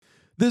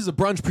This is a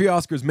Brunch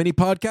Pre-Oscars mini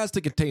podcast.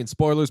 It contains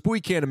spoilers, but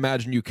we can't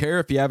imagine you care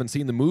if you haven't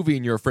seen the movie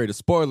and you're afraid of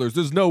spoilers.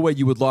 There's no way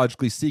you would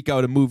logically seek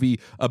out a movie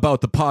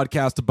about the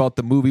podcast about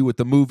the movie with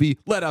the movie.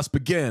 Let us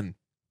begin.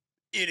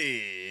 It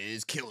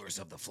is Killers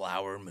of the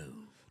Flower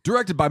Moon.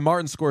 Directed by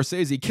Martin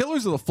Scorcese,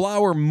 Killers of the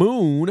Flower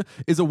Moon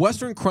is a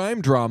Western crime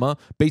drama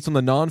based on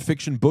the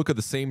nonfiction book of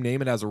the same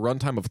name. It has a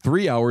runtime of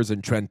 3 hours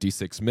and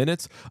 26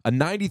 minutes, a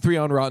 93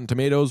 on Rotten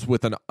Tomatoes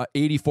with an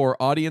 84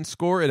 audience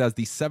score. It has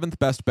the 7th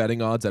best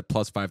betting odds at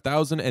plus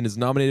 5,000 and is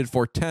nominated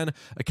for 10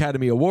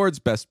 Academy Awards: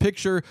 Best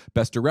Picture,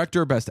 Best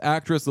Director, Best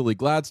Actress, Lily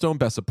Gladstone,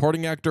 Best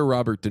Supporting Actor,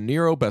 Robert De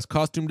Niro, Best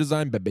Costume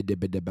Design,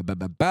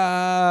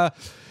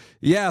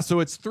 Yeah, so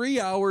it's 3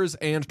 hours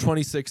and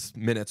 26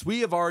 minutes.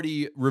 We have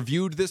already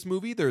reviewed this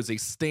movie. There's a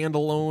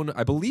standalone,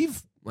 I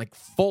believe, like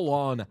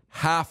full-on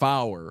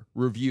half-hour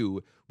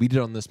review we did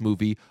on this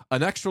movie.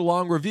 An extra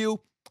long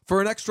review for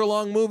an extra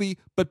long movie.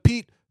 But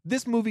Pete,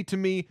 this movie to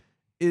me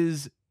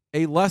is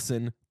a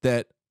lesson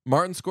that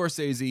Martin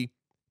Scorsese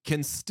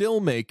can still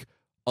make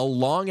a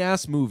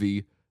long-ass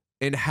movie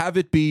and have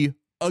it be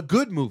a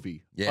good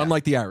movie,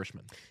 unlike The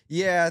Irishman.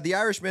 Yeah, The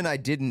Irishman I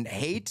didn't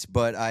hate,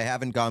 but I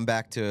haven't gone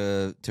back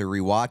to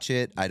rewatch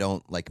it. I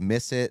don't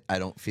miss it. I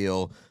don't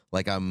feel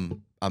like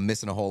I'm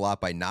missing a whole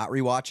lot by not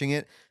rewatching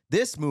it.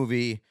 This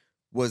movie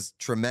was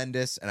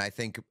tremendous, and I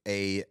think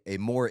a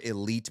more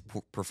elite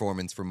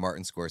performance from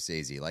Martin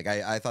Scorsese. Like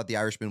I thought The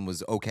Irishman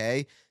was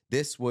okay.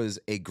 This was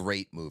a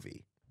great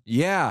movie.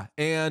 Yeah,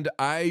 and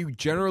I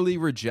generally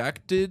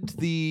rejected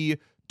the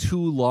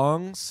too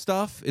long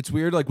stuff. It's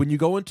weird, like when you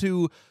go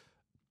into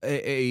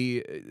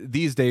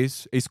these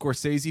days a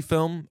Scorsese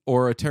film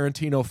or a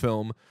Tarantino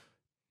film,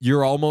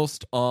 you're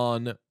almost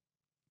on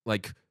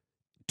like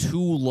too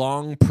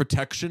long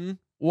protection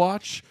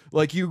watch.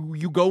 Like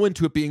you go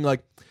into it being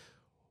like,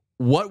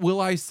 what will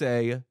I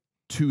say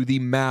to the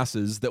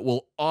masses that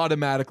will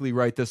automatically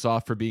write this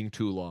off for being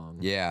too long?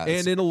 Yeah.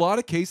 And in a lot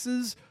of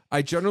cases,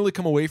 I generally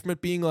come away from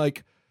it being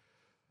like,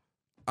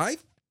 I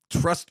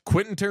trust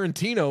Quentin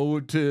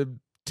Tarantino to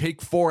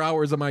take 4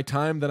 hours of my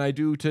time than I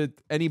do to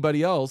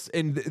anybody else.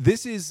 And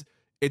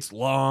it's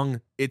long,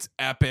 it's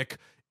epic.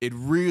 It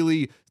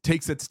really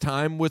takes its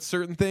time with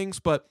certain things,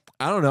 but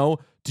I don't know.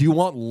 Do you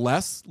want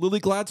less Lily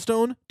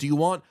Gladstone? Do you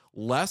want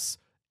less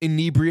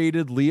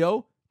inebriated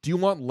Leo? Do you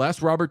want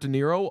less Robert De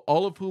Niro,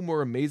 all of whom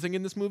were amazing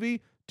in this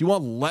movie? Do you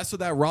want less of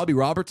that Robbie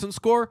Robertson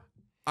score?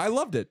 I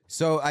loved it.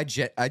 So I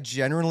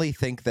generally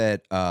think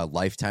that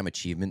Lifetime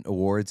Achievement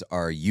Awards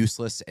are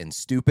useless and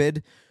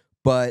stupid,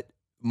 but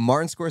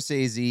Martin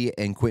Scorsese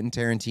and Quentin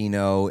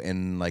Tarantino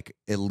and like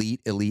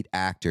elite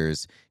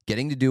actors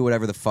getting to do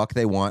whatever the fuck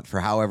they want for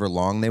however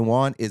long they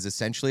want is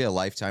essentially a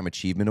Lifetime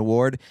Achievement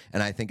Award,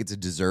 and I think it's a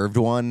deserved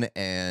one.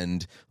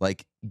 And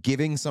like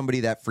giving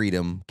somebody that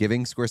freedom,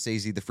 giving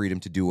Scorsese the freedom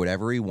to do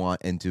whatever he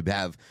wants and to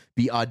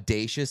be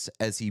audacious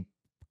as he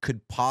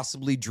could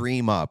possibly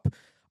dream up,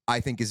 I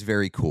think is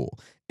very cool.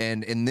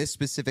 And in this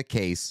specific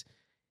case,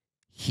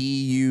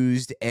 he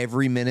used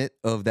every minute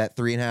of that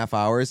 3.5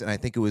 hours, and I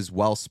think it was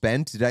well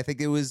spent. Did I think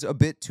it was a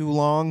bit too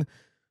long?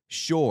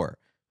 Sure.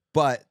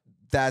 But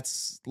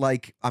that's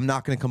like, I'm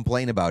not going to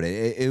complain about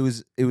it. It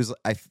was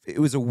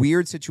a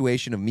weird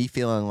situation of me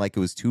feeling like it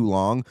was too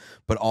long,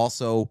 but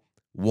also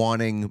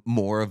wanting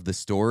more of the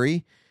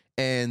story.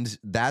 And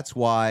that's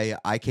why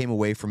I came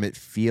away from it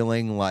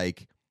feeling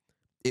like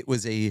it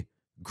was a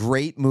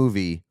great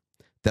movie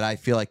that I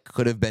feel like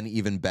could have been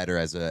even better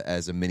as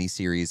a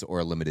miniseries or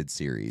a limited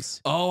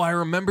series. Oh, I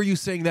remember you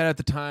saying that at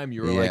the time.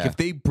 You were like, if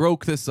they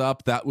broke this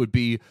up, that would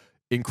be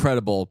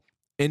incredible.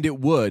 And it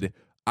would.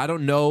 I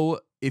don't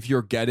know if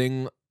you're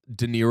getting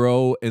De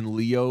Niro and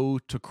Leo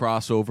to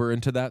cross over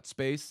into that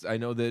space. I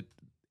know that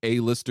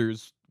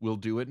A-listers will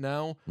do it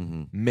now.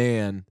 Mm-hmm.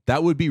 Man,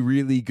 that would be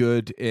really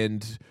good,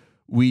 and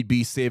we'd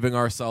be saving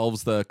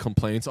ourselves the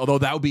complaints. Although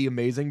that would be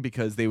amazing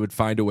because they would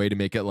find a way to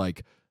make it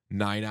like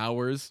 9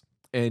 hours.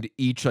 And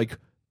each, like,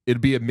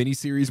 it'd be a mini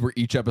series where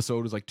each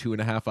episode was like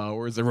 2.5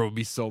 hours. Everyone would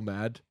be so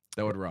mad.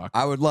 That would rock.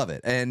 I would love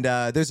it. And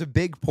there's a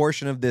big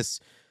portion of this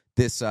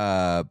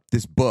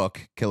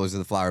book, Killers of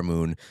the Flower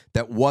Moon,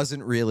 that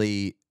wasn't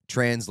really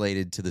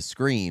translated to the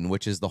screen,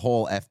 which is the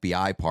whole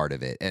FBI part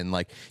of it. And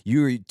like,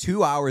 you're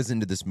 2 hours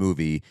into this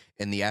movie,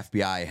 and the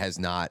FBI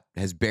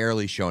has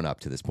barely shown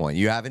up to this point.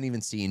 You haven't even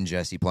seen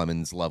Jesse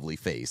Plemons' lovely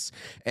face.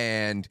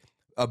 And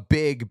a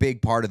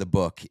big part of the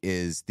book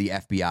is the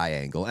FBI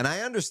angle. And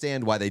I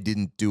understand why they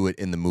didn't do it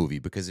in the movie,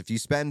 because if you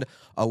spend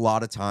a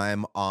lot of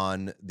time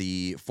on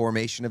the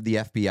formation of the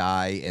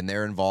FBI and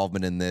their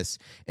involvement in this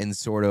and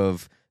sort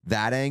of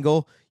that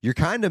angle, you're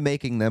kind of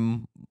making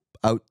them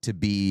out to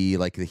be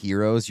like the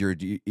heroes.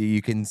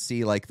 You can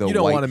see like the white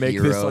heroes. You don't want to make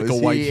this like a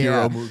white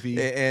hero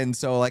movie. And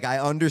so like I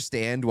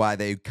understand why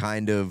they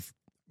kind of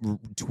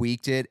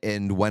tweaked it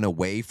and went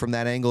away from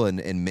that angle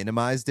and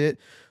minimized it.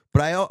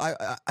 But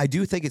I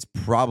do think it's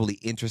probably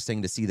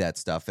interesting to see that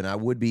stuff, and I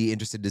would be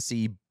interested to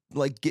see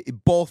like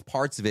both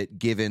parts of it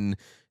given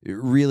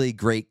really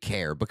great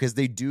care, because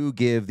they do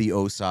give the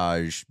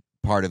Osage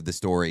part of the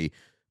story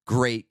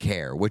great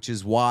care, which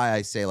is why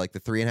I say like the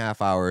 3.5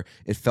 hour,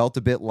 it felt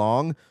a bit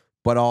long,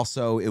 but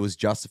also it was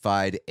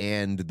justified,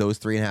 and those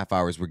 3.5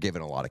 hours were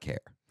given a lot of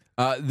care.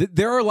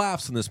 There are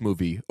laughs in this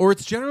movie, or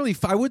it's generally,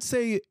 I would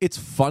say it's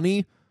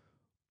funny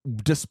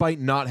despite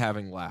not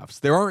having laughs.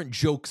 There aren't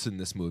jokes in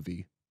this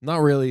movie.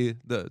 Not really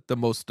the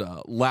most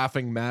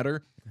laughing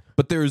matter,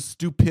 but there's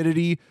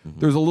stupidity.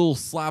 There's a little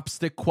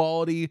slapstick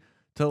quality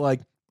to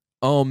like,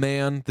 oh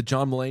man, the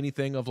John Mulaney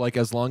thing of like,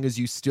 as long as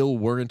you still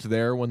weren't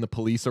there when the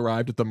police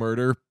arrived at the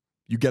murder,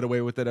 you get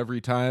away with it every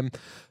time.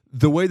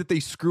 The way that they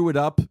screw it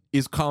up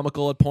is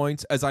comical at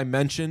points. As I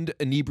mentioned,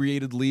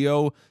 inebriated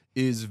Leo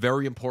is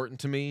very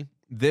important to me.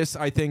 This,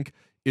 I think,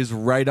 is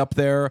right up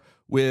there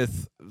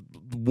with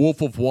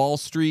Wolf of Wall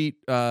Street.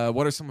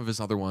 What are some of his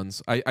other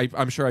ones?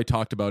 I'm sure I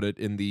talked about it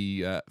in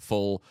the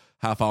full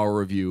half-hour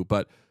review,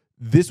 but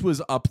this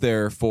was up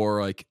there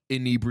for like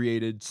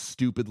inebriated,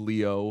 stupid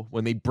Leo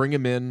when they bring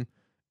him in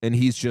and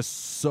he's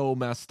just so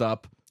messed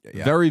up.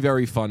 Yeah. Very,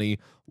 very funny.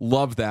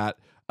 Love that.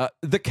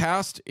 The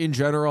cast in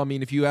general, I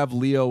mean, if you have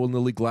Leo and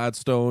Lily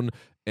Gladstone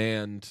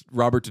and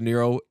Robert De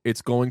Niro,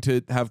 it's going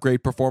to have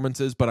great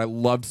performances, but I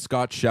loved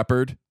Scott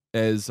Shepherd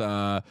as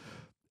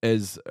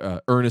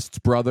Ernest's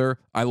brother.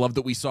 I love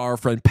that we saw our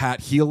friend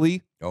Pat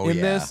Healy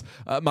in this.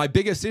 My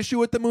biggest issue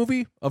with the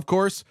movie, of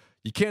course,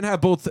 you can't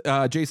have both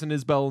Jason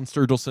Isbell and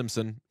Sturgill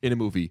Simpson in a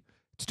movie.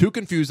 It's too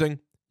confusing.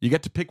 You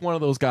get to pick one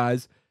of those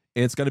guys,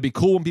 and it's going to be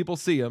cool when people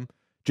see him.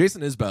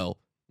 Jason Isbell,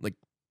 like,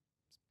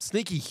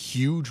 sneaky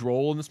huge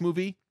role in this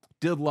movie.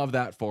 Did love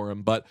that for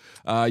him, but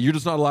you're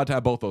just not allowed to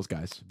have both those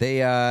guys. They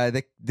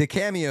the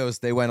cameos,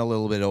 they went a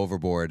little bit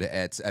overboard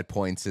at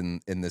points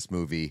in this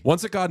movie.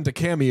 Once it got into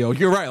cameo,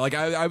 you're right. Like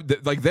I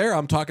like there,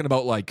 I'm talking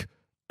about like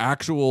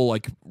actual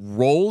like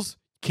roles.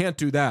 Can't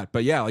do that.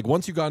 But yeah, like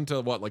once you got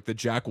into what, like the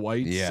Jack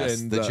Whites,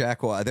 and the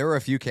Jack White. There were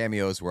a few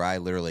cameos where I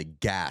literally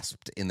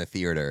gasped in the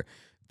theater.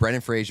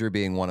 Brendan Fraser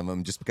being one of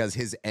them, just because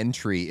his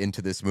entry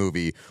into this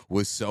movie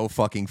was so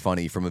fucking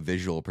funny from a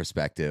visual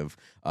perspective.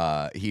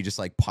 He just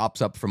like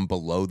pops up from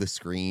below the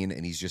screen,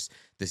 and he's just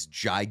this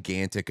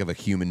gigantic of a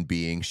human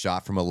being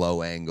shot from a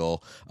low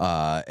angle.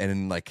 And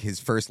then, like,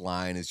 his first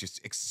line is just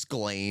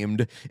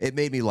exclaimed. It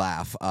made me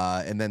laugh.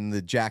 And then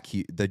the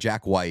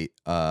Jack White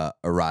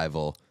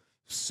arrival,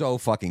 so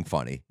fucking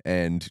funny,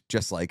 and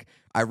just like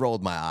I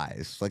rolled my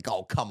eyes like,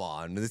 oh, come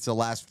on, it's the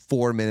last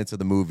 4 minutes of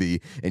the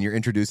movie and you're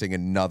introducing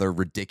another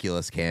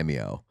ridiculous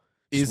cameo.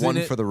 Just one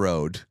for the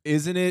road.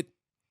 Isn't it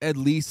at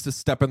least a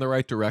step in the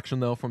right direction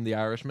though from The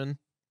Irishman?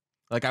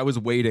 Like, I was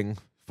waiting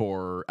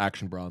for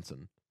Action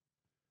Bronson.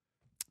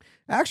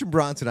 I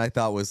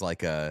thought was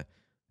like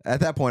at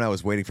that point I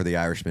was waiting for The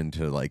Irishman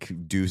to like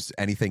do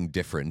anything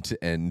different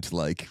and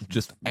like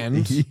just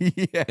end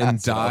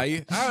and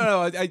die. I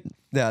don't know.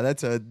 Yeah,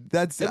 that's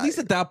at least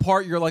at that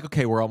part you're like,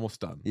 okay, we're almost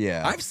done.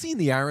 Yeah, I've seen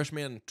The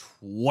Irishman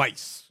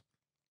twice.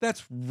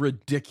 That's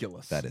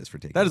ridiculous. That is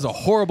ridiculous. That is a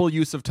horrible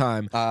use of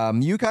time.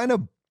 You kind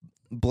of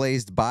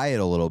blazed by it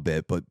a little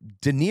bit, but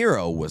De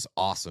Niro was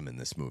awesome in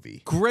this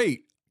movie.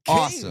 Great.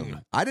 Awesome.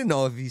 King. I didn't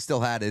know if he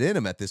still had it in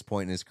him at this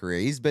point in his career.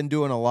 He's been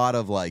doing a lot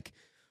of like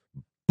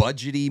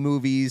budgety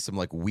movies, some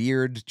like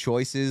weird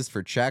choices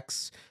for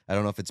checks. I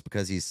don't know if it's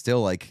because he's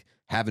still like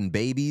having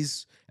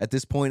babies at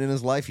this point in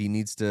his life. He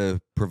needs to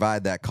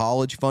provide that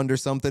college fund or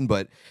something.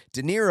 But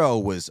De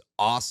Niro was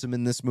awesome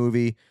in this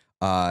movie.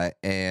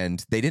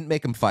 And they didn't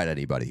make him fight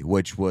anybody,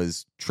 which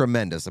was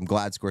tremendous. I'm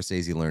glad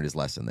Scorsese learned his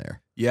lesson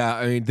there. Yeah,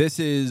 I mean, this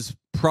is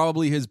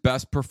probably his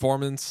best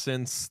performance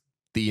since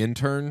The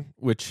Intern,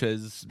 which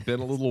has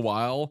been a little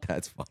while.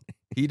 That's funny.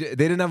 They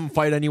didn't have him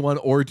fight anyone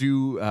or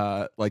do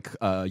like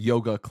a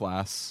yoga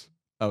class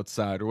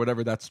outside or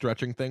whatever that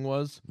stretching thing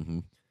was. Mm-hmm.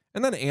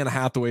 And then Anne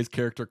Hathaway's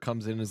character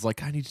comes in and is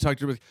like, I need to talk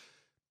to you.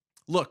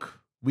 Look,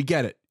 we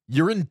get it.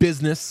 You're in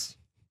business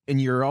and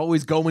you're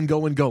always going.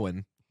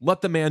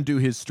 Let the man do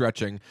his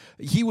stretching.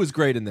 He was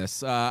great in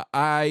this.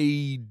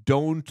 I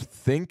don't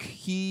think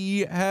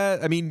he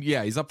had... I mean,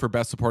 yeah, he's up for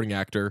Best Supporting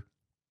Actor.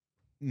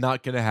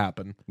 Not going to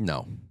happen.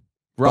 No.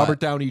 Robert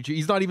Downey,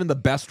 he's not even the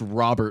best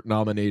Robert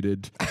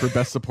nominated for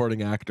Best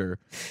Supporting Actor.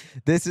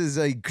 This is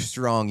a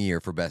strong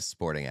year for Best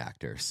Supporting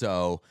Actor.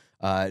 So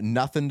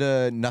nothing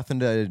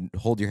to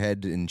hold your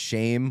head in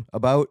shame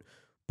about.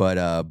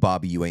 But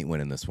Bobby, you ain't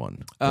winning this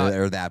one.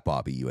 Or that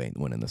Bobby, you ain't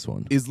winning this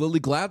one. Is Lily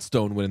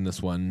Gladstone winning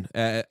this one?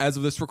 As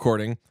of this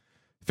recording,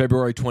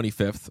 February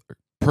 25th,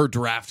 per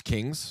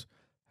DraftKings,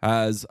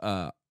 is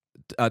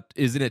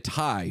in a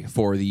tie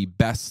for the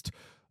best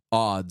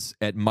odds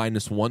at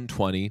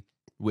 -120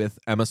 with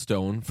Emma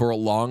Stone. For a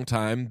long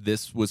time,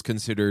 this was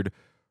considered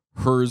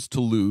hers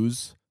to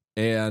lose,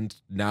 and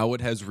now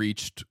it has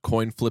reached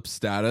coin flip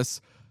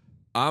status.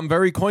 I'm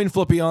very coin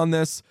flippy on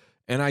this,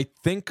 and I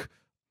think...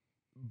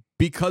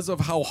 because of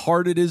how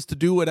hard it is to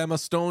do what Emma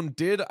Stone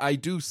did, I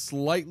do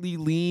slightly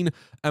lean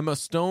Emma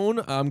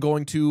Stone. I'm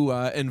going to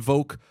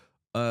invoke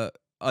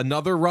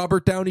another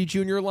Robert Downey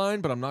Jr.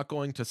 line, but I'm not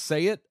going to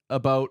say it,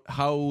 about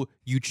how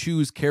you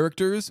choose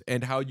characters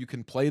and how you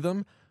can play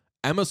them.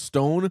 Emma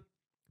Stone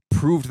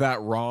proved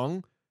that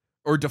wrong,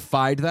 or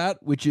defied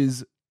that, which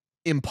is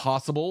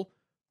impossible,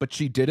 but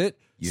she did it.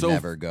 You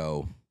never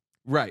go.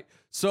 Right.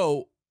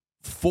 So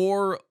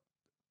for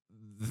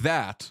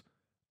that,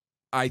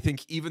 I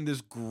think even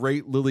this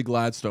great Lily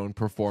Gladstone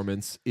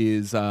performance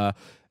is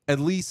at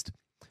least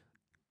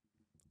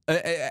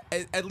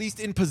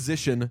in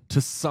position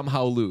to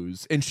somehow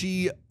lose, and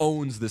she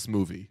owns this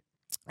movie.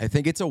 I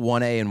think it's a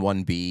 1A and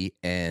 1B,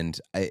 and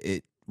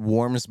it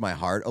warms my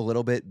heart a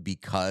little bit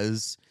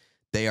because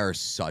they are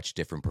such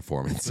different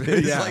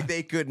performances. Yeah. Like,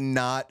 they could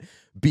not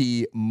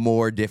be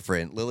more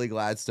different. Lily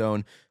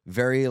Gladstone,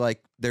 very,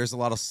 like, there's a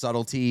lot of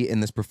subtlety in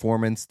this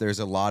performance. There's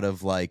a lot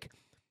of, like,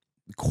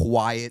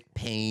 quiet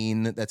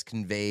pain that's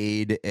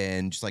conveyed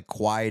and just, like,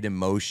 quiet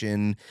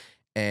emotion.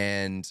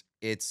 And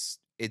it's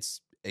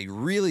a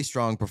really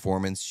strong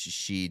performance.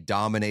 She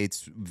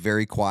dominates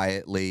very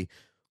quietly.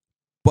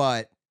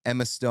 But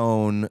Emma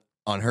Stone,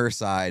 on her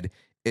side,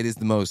 it is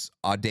the most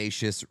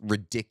audacious,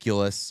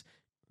 ridiculous,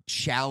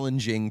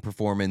 challenging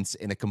performance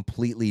in a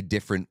completely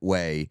different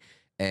way.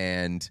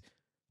 And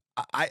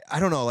I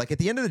don't know, like, at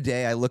the end of the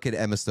day, I look at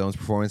Emma Stone's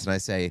performance and I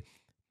say,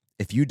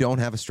 if you don't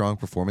have a strong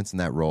performance in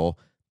that role,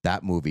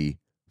 that movie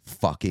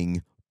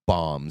fucking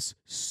bombs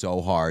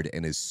so hard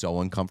and is so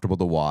uncomfortable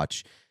to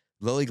watch.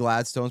 Lily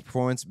Gladstone's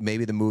performance,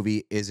 maybe the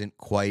movie isn't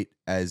quite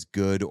as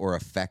good or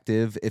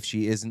effective if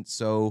she isn't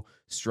so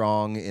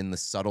strong in the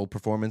subtle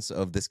performance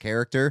of this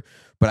character,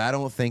 but I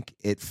don't think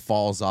it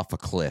falls off a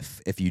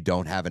cliff if you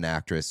don't have an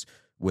actress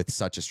with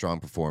such a strong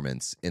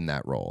performance in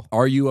that role.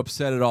 Are you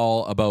upset at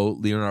all about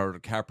Leonardo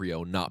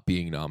DiCaprio not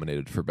being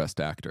nominated for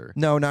Best Actor?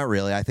 No, not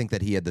really. I think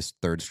that he had the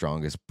third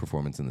strongest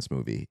performance in this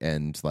movie.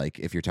 And, like,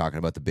 if you're talking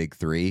about the big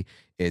three,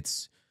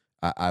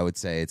 I would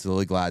say it's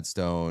Lily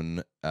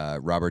Gladstone,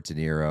 Robert De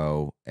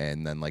Niro,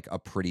 and then, like, a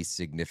pretty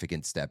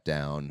significant step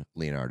down,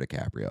 Leonardo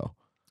DiCaprio.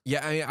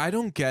 Yeah, I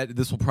don't get,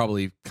 this will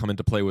probably come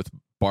into play with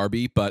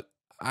Barbie, but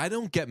I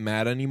don't get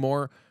mad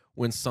anymore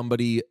when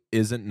somebody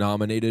isn't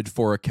nominated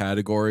for a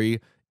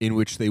category in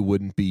which they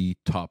wouldn't be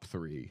top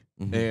three.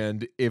 Mm-hmm.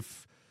 And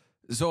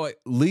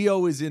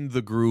Leo is in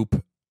the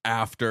group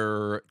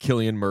after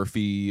Cillian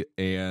Murphy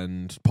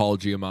and Paul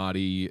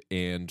Giamatti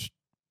and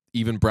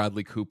even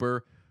Bradley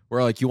Cooper,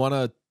 where, like, you want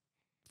to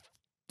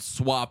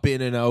swap in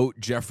and out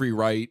Jeffrey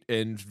Wright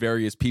and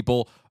various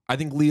people. I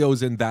think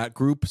Leo's in that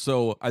group,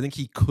 so I think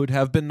he could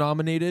have been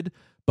nominated,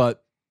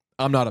 but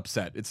I'm not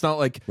upset. It's not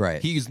like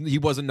he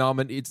wasn't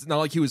nominated. It's not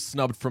like he was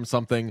snubbed from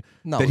something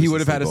that he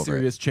would have had a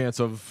serious chance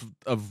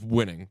of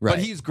winning. Right. But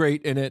he's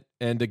great in it,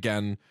 and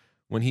again,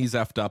 when he's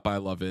effed up, I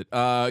love it.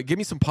 Give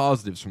me some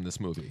positives from this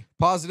movie.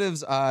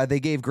 Positives, they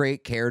gave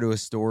great care to a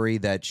story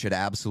that should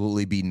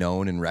absolutely be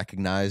known and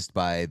recognized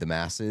by the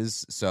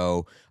masses.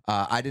 So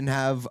I didn't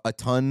have a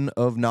ton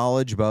of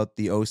knowledge about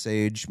the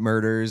Osage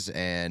murders,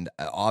 and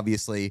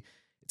obviously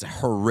it's a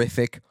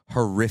horrific,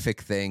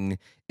 horrific thing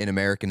in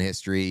American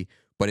history,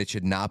 but it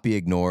should not be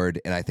ignored,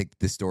 and I think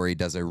this story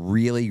does a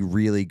really,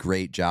 really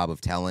great job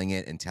of telling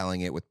it, and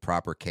telling it with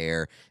proper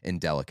care and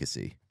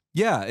delicacy.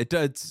 Yeah, it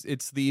does.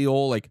 It's the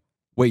old, like,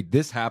 wait,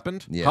 this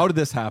happened? Yeah. How did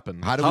this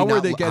happen? How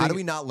do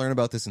we not learn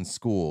about this in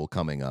school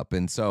coming up?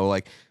 And so,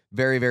 like,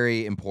 very,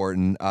 very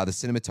important. The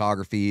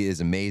cinematography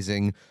is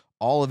amazing.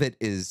 All of it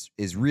is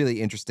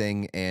really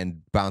interesting,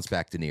 and bounce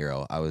back De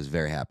Niro. I was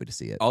very happy to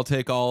see it. I'll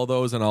take all of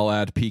those, and I'll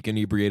add peak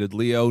inebriated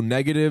Leo.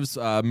 Negatives,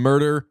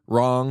 murder,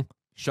 wrong.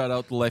 Shout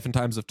out The Life and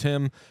Times of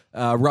Tim.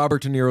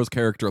 Robert De Niro's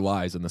character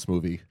lies in this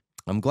movie.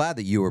 I'm glad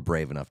that you were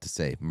brave enough to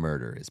say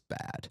murder is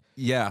bad.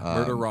 Yeah,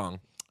 murder wrong.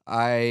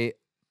 I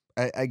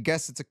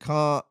guess it's a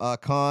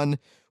con.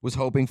 Was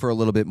hoping for a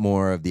little bit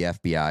more of the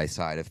FBI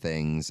side of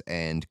things,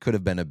 and could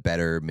have been a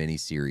better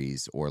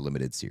miniseries or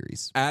limited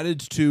series.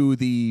 Added to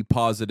the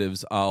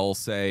positives, I'll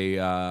say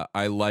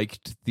I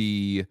liked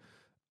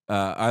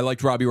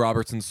Robbie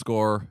Robertson's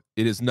score.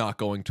 It is not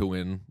going to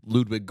win.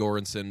 Ludwig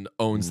Göransson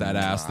owns that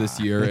ass this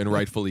year, and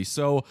rightfully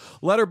so.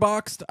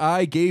 Letterboxd,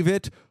 I gave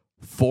it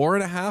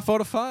 4.5 out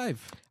of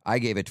 5. I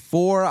gave it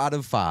 4 out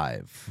of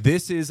 5.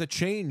 This is a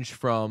change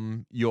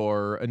from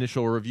your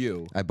initial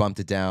review. I bumped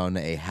it down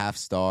a half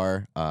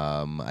star.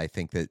 I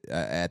think that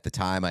at the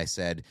time I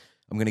said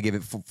I'm going to give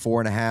it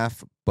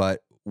 4.5,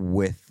 but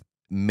with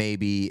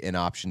maybe an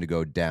option to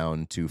go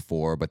down to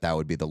 4, but that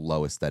would be the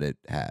lowest that it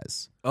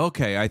has.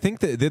 Okay, I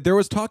think that there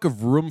was talk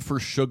of room for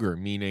sugar,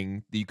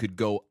 meaning that you could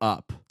go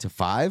up to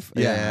 5.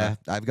 Yeah.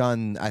 I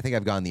think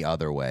I've gone the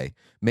other way.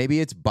 Maybe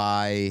it's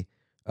by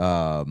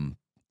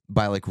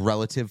like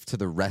relative to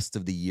the rest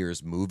of the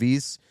year's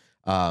movies.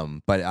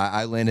 But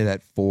I landed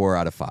at 4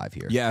 out of 5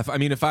 here. Yeah,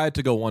 if I had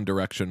to go one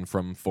direction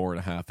from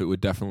 4.5, it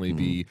would definitely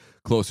be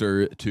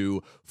closer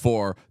to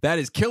 4. That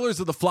is Killers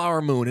of the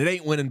Flower Moon. It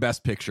ain't winning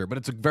Best Picture, but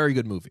it's a very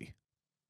good movie.